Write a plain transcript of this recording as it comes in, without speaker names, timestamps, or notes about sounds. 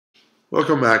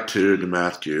Welcome back to the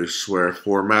Math Goose, where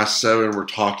for Math 7 we're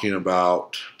talking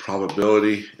about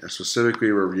probability, and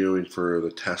specifically reviewing for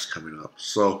the test coming up.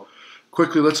 So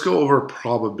quickly, let's go over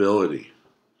probability.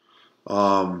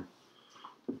 So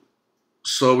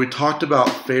we talked about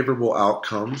favorable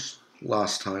outcomes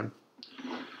last time.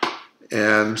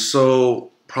 And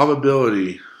so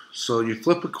probability, so you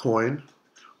flip a coin.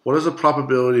 What is the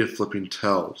probability of flipping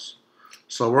tails?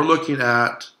 So we're looking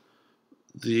at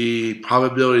the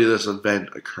probability of this event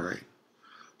occurring.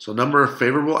 So number of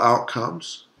favorable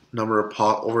outcomes, number of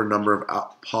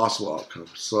possible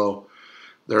outcomes. So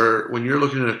when you're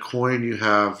looking at a coin, you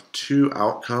have two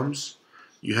outcomes.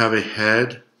 You have a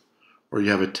head or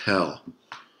you have a tail.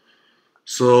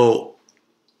 So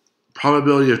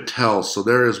probability of tails. So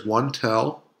there is one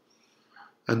tail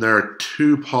and there are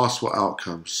two possible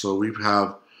outcomes. So we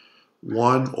have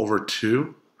 1 over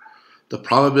 2. The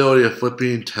probability of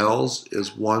flipping tails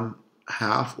is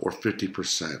 1/2 or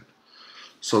 50%.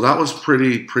 So that was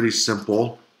pretty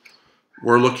simple.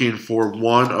 We're looking for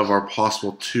one of our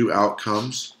possible two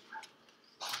outcomes.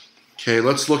 Okay,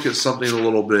 let's look at something a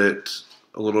little bit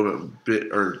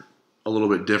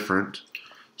different.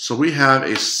 So we have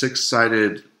a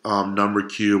 6-sided number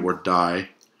cube or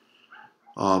die.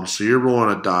 So you're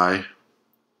rolling a die,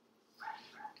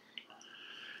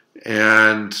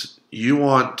 and you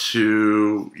want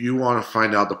to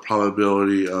find out the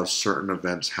probability of certain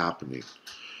events happening.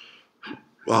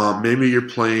 Maybe you're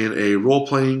playing a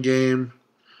role-playing game,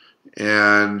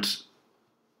 and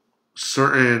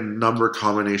certain number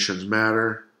combinations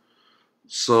matter.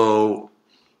 So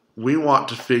we want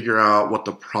to figure out what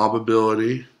the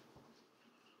probability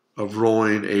of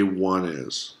rolling a 1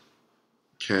 is.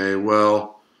 Okay,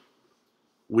 well,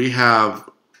 we have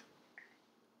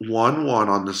 1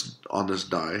 on this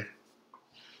die,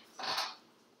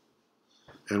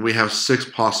 and we have 6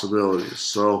 possibilities.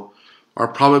 So our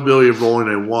probability of rolling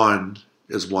a 1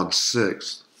 is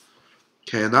 1/6.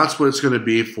 Okay, and that's what it's going to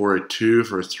be for a 2,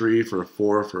 for a 3, for a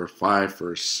 4, for a 5,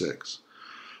 for a 6.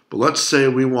 But let's say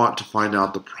we want to find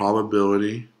out the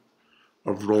probability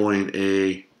of rolling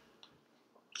a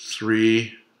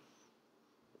 3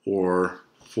 or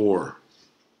 4.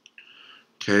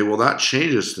 Okay, well that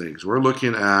changes things. We're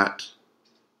looking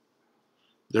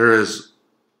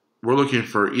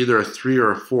for either a 3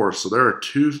 or a 4. So there are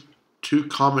two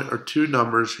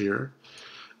numbers here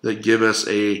that give us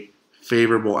a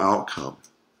favorable outcome.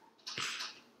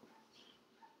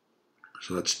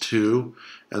 So that's 2.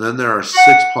 And then there are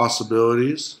 6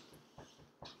 possibilities,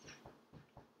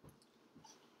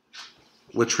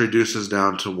 which reduces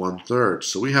down to 1/3.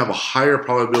 So we have a higher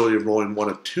probability of rolling one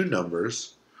of 2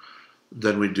 numbers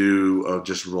than we do of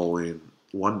just rolling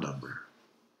 1 number.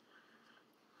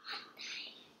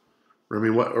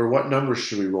 Remy, what numbers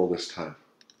should we roll this time?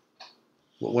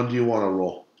 What one do you want to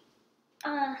roll?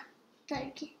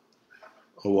 3.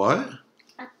 A what?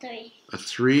 A 3. A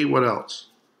 3? What else?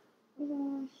 Which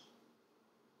one?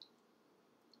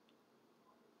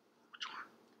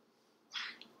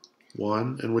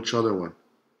 1, and which other one?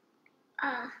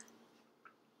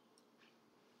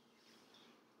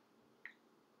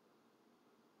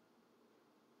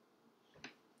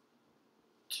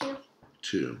 2.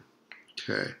 2.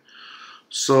 Okay.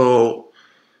 So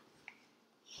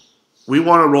we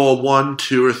want to roll 1,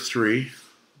 2, or 3.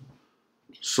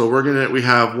 So we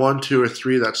have 1, 2, or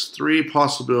 3. That's 3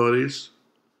 possibilities.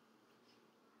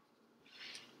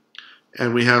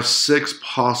 And we have 6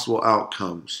 possible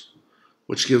outcomes,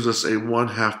 which gives us a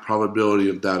 1/2 probability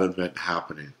of that event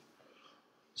happening.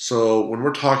 So when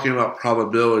we're talking about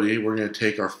probability, we're going to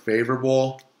take our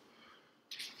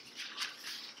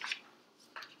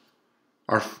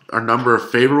number of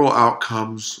favorable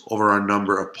outcomes over our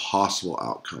number of possible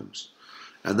outcomes.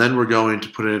 And then we're going to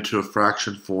put it into a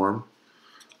fraction form.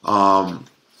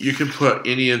 You can put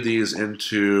any of these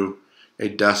into a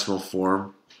decimal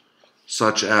form,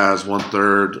 such as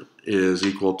 1/3 is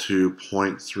equal to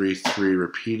 0.33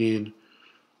 repeating,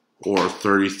 or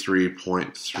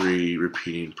 33.3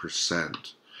 repeating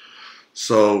percent.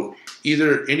 So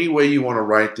any way you want to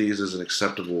write these is an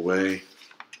acceptable way.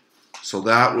 So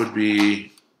that would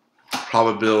be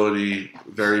probability,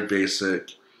 very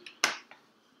basic.